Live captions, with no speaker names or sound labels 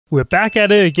we're back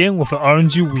at it again with an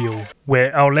RNG wheel,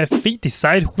 where I'll let fate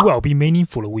decide who I'll be maining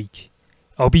for the week.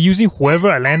 I'll be using whoever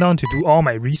I land on to do all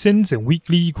my recents and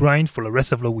weekly grind for the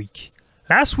rest of the week.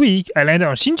 Last week, I landed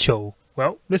on Shincho.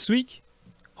 Well, this week,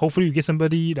 hopefully we get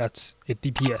somebody that's a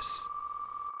DPS.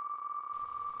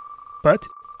 But,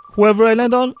 whoever I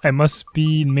land on, I must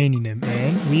be maining them.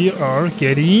 And we are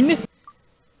getting...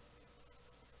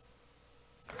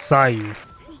 Sayu.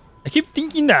 I keep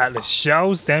thinking that the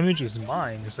Xiao's damage is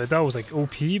mine, so I thought it was like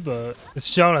OP, but it's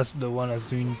Xiao that's the one that's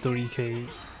doing 30k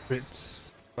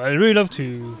crits. But I really love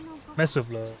to mess with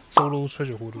the solo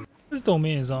treasure hoarder. This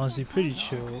domain is honestly pretty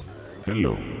chill.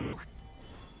 Hello.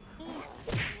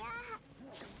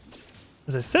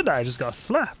 As I said that, I just got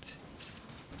slapped.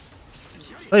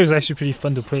 That was actually pretty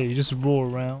fun to play, you just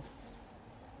roll around.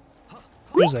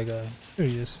 Where's that guy? There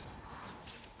he is.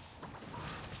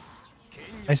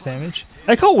 Nice damage.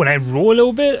 I like how when I roll a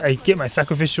little bit, I get my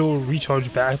sacrificial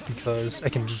recharge back because I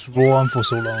can just roll on for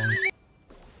so long.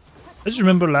 I just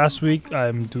remember last week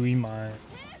I'm doing my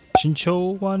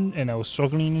Shincho one and I was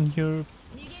struggling in here.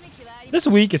 This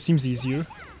week it seems easier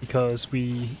because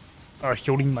we are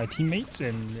healing my teammates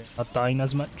and not dying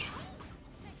as much.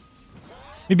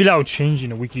 Maybe that will change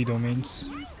in the weekly domains.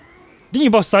 The thing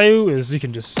about Sayu is you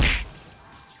can just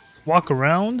walk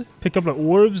around, pick up the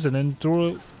orbs, and then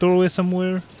throw it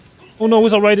somewhere. Oh no,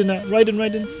 it's all right in that. Right in.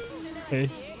 Okay,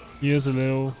 here's a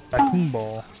little raccoon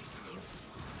ball.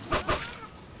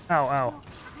 Ow, ow.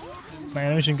 My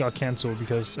animation got cancelled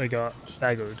because I got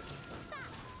staggered.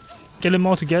 Get him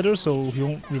all together so he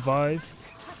won't revive.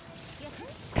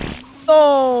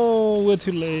 Oh, we're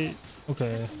too late.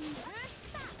 Okay.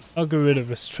 I'll get rid of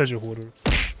this treasure hoarder.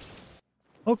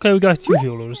 Okay, we got 2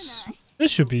 healers.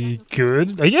 This should be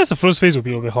good. I guess the first phase will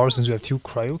be a little bit hard since we have 2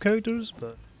 cryo characters,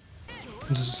 but I'm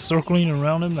just circling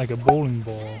around him like a bowling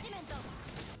ball.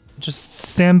 Just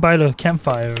stand by the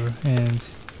campfire and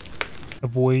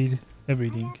avoid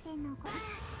everything.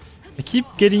 I keep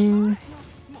getting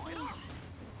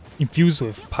infused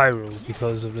with pyro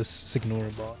because of this Signora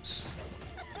boss.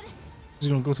 Just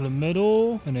gonna go to the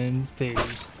middle and then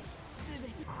phase.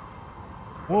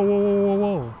 Whoa, whoa, whoa, whoa,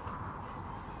 whoa.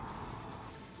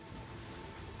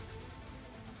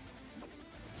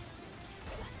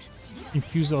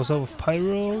 Infuse ourselves with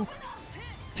pyro.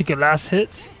 Take a last hit.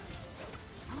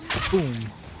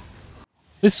 Boom.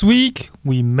 This week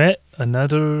we met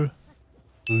another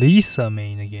Lisa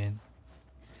main again.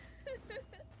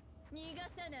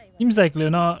 Seems like they're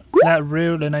not that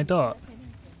rare than I thought.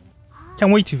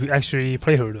 Can't wait to actually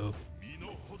play her though.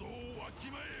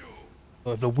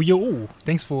 The wheel. Oh,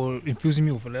 thanks for infusing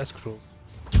me with a last crow.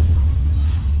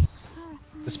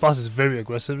 This boss is very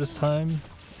aggressive this time.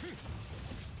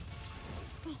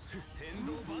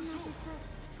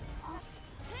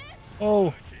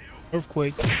 Oh,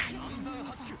 earthquake.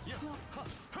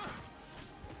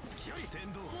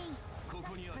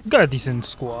 Got a decent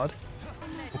squad.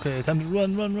 Okay, time to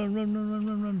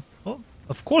run. Oh,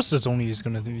 of course the Zoni is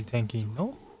gonna be tanking,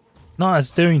 no? Not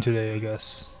as daring today, I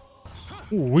guess.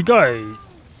 Ooh, we got a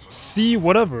C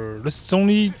whatever. This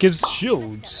Zoni gives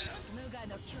shields.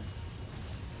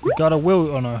 We got a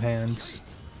will on our hands.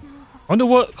 I wonder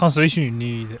what constellation you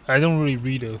need. I don't really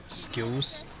read the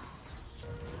skills.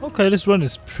 Okay, this run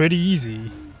is pretty easy.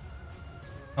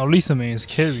 Our Lisa Main is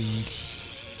carrying.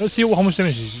 Let's see how much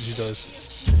damage she does.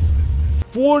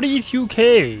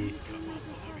 42k!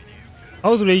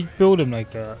 How do they build him like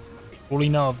that?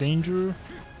 Rolling out of danger?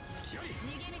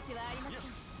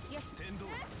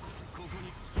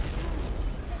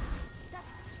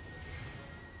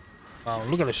 Wow,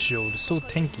 look at the shield, it's so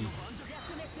tanky.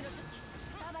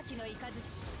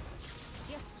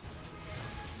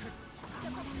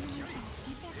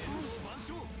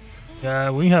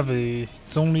 Yeah, when you have a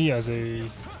Zhongli as a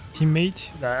teammate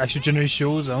that actually generates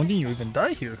shields, I don't think you even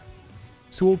die here.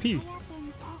 It's too OP.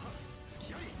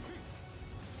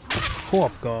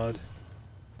 Co-op god.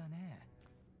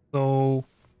 So,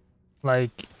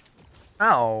 like,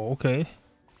 ow, okay.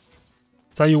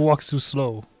 Sayu walks too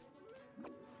slow.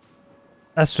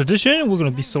 As tradition, we're gonna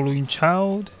be soloing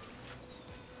Childe.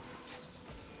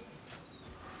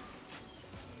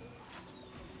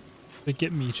 They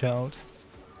get me, Childe.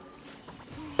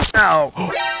 Ow!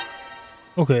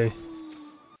 Okay.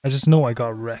 I just know I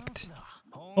got wrecked.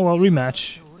 Oh well,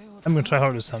 rematch. I'm gonna try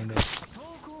hard this time then.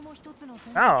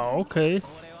 Ow, okay.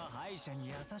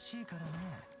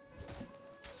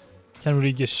 Can't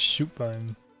really get shoot by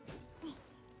him.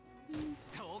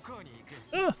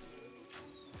 Ah.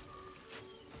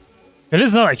 It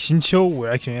is not like Shincho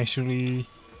where I can actually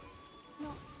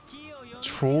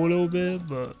troll a little bit,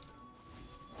 but...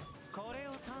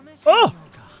 Oh!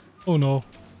 Oh no.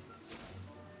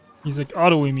 He's like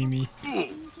auto-aiming me.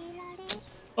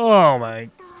 Oh my.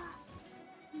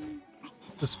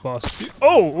 This boss.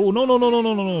 Oh, oh no no no no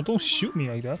no no no! Don't shoot me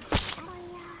like that.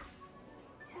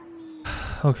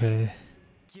 Okay.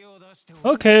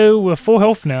 Okay, we're full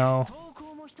health now.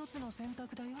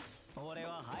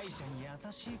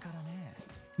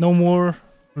 No more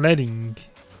letting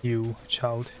you,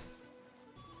 child.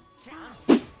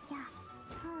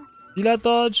 See that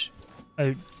dodge?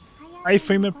 I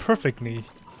frame it perfectly.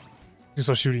 You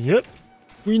start shooting. Yep,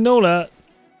 we know that.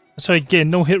 Let's try to get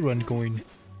no hit run going.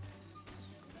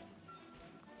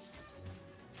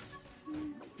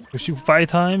 We'll shoot 5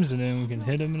 times and then we can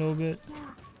hit him a little bit.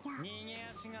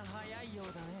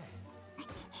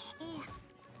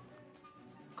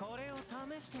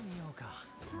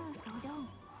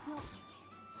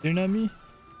 Staring at me?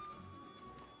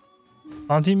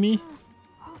 Taunting me?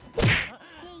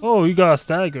 Oh, you got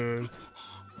staggered.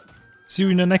 See you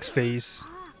in the next phase.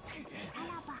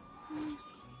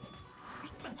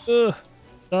 Ugh,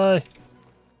 die.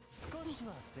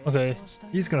 Okay,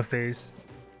 he's gonna phase.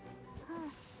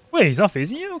 Wait, he's not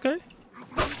phasing you? Okay.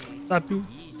 Stop you.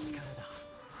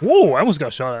 Whoa, I almost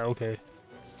got shot at. Okay.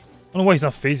 I don't know why he's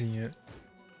not phasing yet.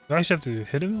 Do I actually have to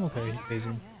hit him? Okay, he's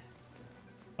phasing.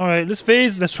 Alright, let's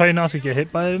phase. Let's try not to get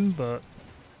hit by him, but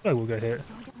I will get hit.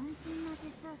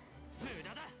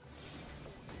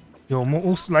 You'll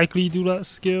most likely do that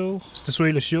skill. Just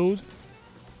destroy the shield.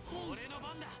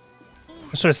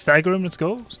 Let's try to stagger him. Let's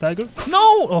go. Stagger.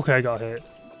 No! Okay, I got hit.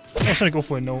 I was trying to go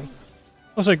for a no.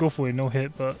 I was trying to go for a no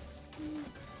hit, but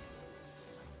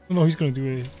oh no, he's gonna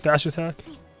do a dash attack.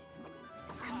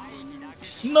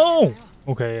 No!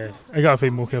 Okay, I gotta play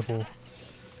more careful.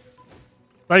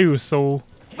 Sayu is so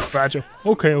fragile.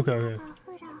 Okay, okay, okay.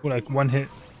 We're like 1 hit.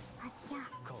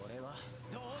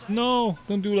 No,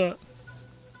 don't do that.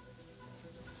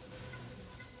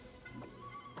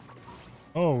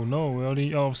 Oh no, we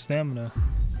already out of stamina.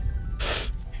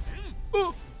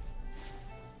 Oh.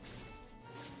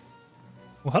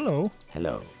 Well, hello.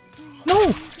 Hello.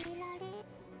 No!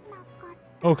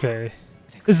 Okay.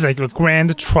 This is like a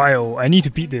grand trial. I need to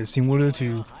beat this in order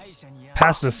to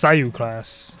pass the Sayu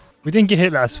class. We didn't get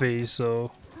hit last phase,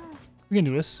 so we can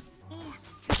do this.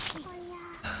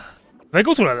 If I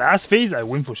go to the last phase, I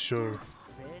win for sure.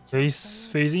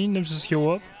 Phasing, let's just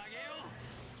heal up.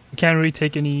 We can't really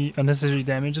take any unnecessary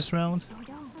damage this round.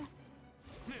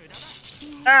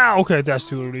 Ah, okay, that's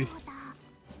too early.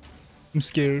 I'm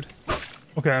scared.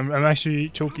 Okay, I'm actually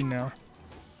choking now.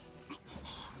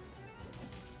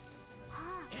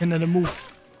 And then a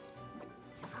move.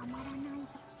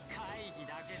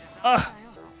 Ah!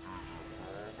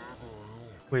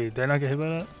 Wait, did I not get hit by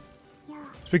that?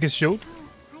 Speak his shield?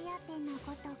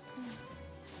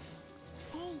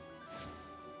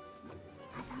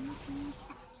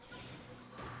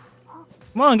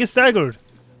 Come on, get staggered!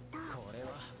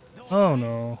 Oh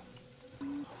no.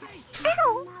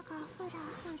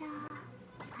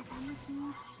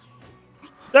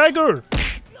 Staggered!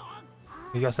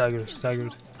 He got staggered,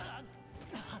 staggered.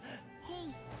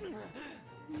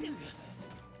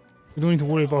 We don't need to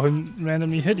worry about him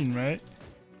randomly hitting, right?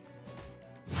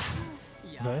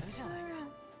 Okay.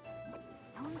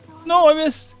 No, I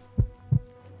missed!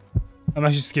 I'm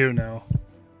actually scared now.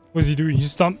 What is he doing? He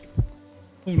just stomped.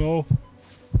 Oh no.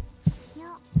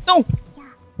 No!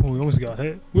 Oh, he almost got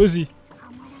hit. Where is he?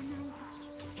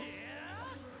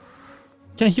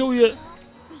 Can't heal yet.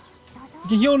 You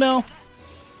can heal now.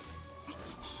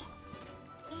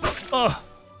 Ugh.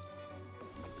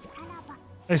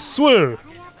 I swear.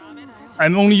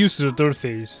 I'm only used to the 3rd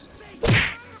phase.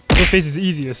 3rd phase is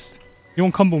easiest. You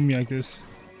won't combo me like this.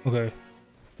 Okay.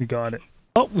 We got it.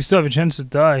 Oh, we still have a chance to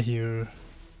die here.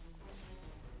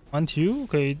 1, 2?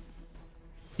 Okay.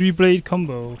 3 blade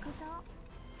combo.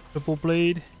 Triple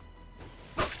blade.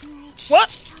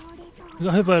 What? I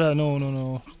got hit by that. No, no,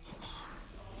 no.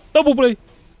 Double blade.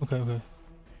 Okay, okay.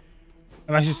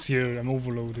 I'm actually scared. I'm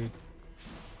overloaded.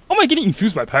 How am I getting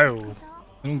infused by pyro?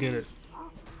 I don't get it.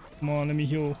 Come on, let me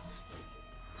heal.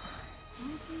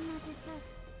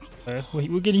 Okay, wait,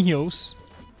 we're getting heals.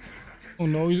 Oh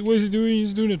no, what is he doing?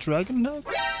 He's doing a dragon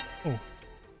attack? Oh.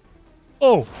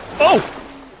 Oh! Oh!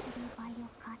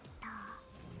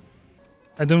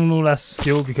 I don't know that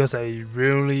skill because I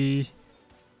rarely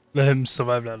let him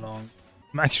survive that long.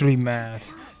 I'm actually mad.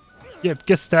 Yep,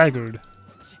 get staggered.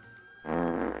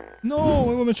 No,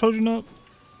 why am I charging up?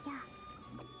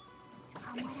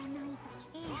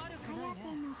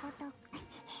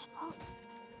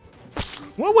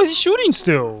 What was he shooting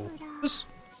still? Just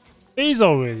phase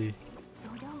already.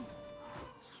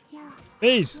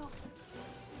 Phase.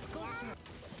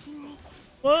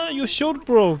 What? Your shield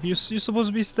broke. You're supposed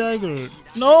to be staggered.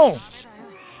 No!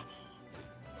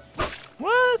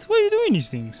 What? Why are you doing these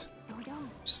things?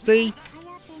 Stay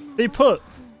put.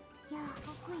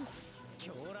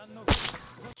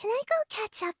 Can I go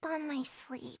catch up on my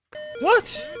sleep?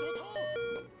 What?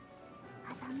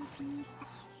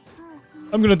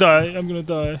 I'm gonna die. I'm gonna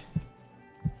die.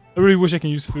 I really wish I can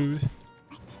use food.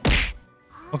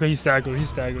 Okay, he's staggered. He's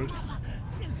staggered.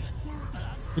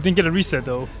 We didn't get a reset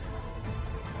though.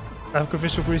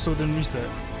 Sacrificial Greasehold didn't reset.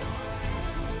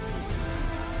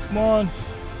 Come on.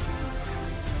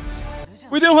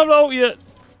 We don't have the ult yet.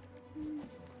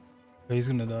 Okay, he's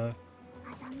gonna die.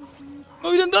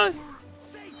 No, he didn't die.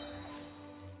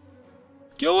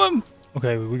 Kill him.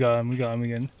 Okay, we got him. We got him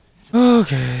again.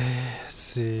 Okay, let's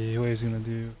see what he's gonna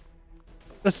do.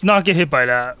 Let's not get hit by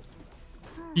that.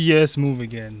 Yes, move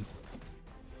again.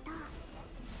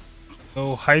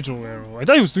 Oh, Hydro Arrow. I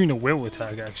thought he was doing a whale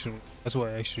attack actually. That's why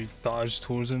I actually dodged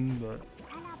towards him, but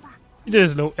he did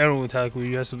his little arrow attack where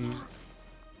you have to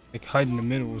like hide in the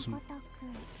middle or something.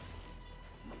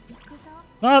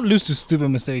 Not lose to stupid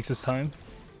mistakes this time.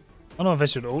 I don't know if I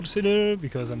should ult sit there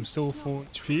because I'm still 4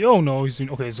 HP. Oh no, he's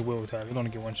doing okay. It's a whale attack. I don't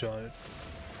get one shot.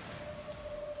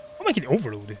 I'm making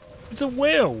overloaded. It's a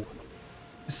whale.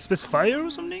 Is it Spitfire or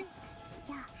something?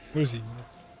 Where is he?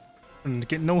 And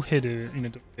get no hit in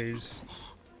the days.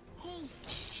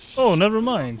 Oh, never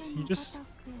mind. He just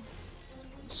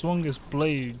swung his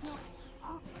blades.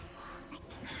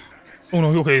 Oh no,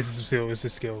 okay, this is skill. This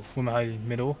is skill. Where am I hiding?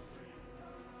 Middle?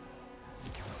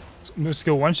 No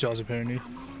skill one shots apparently.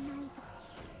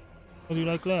 How do you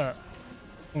like that?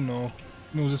 Oh no.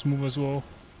 He knows this move as well.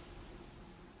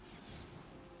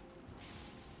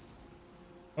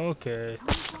 Okay.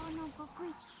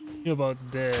 You're about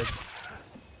dead.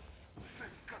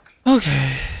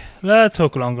 Okay. That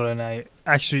took longer than I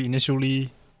actually initially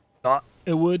thought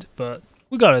it would, but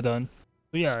we got it done.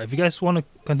 So yeah, if you guys want to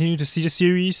continue to see the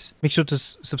series, make sure to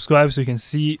subscribe so you can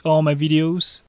see all my videos.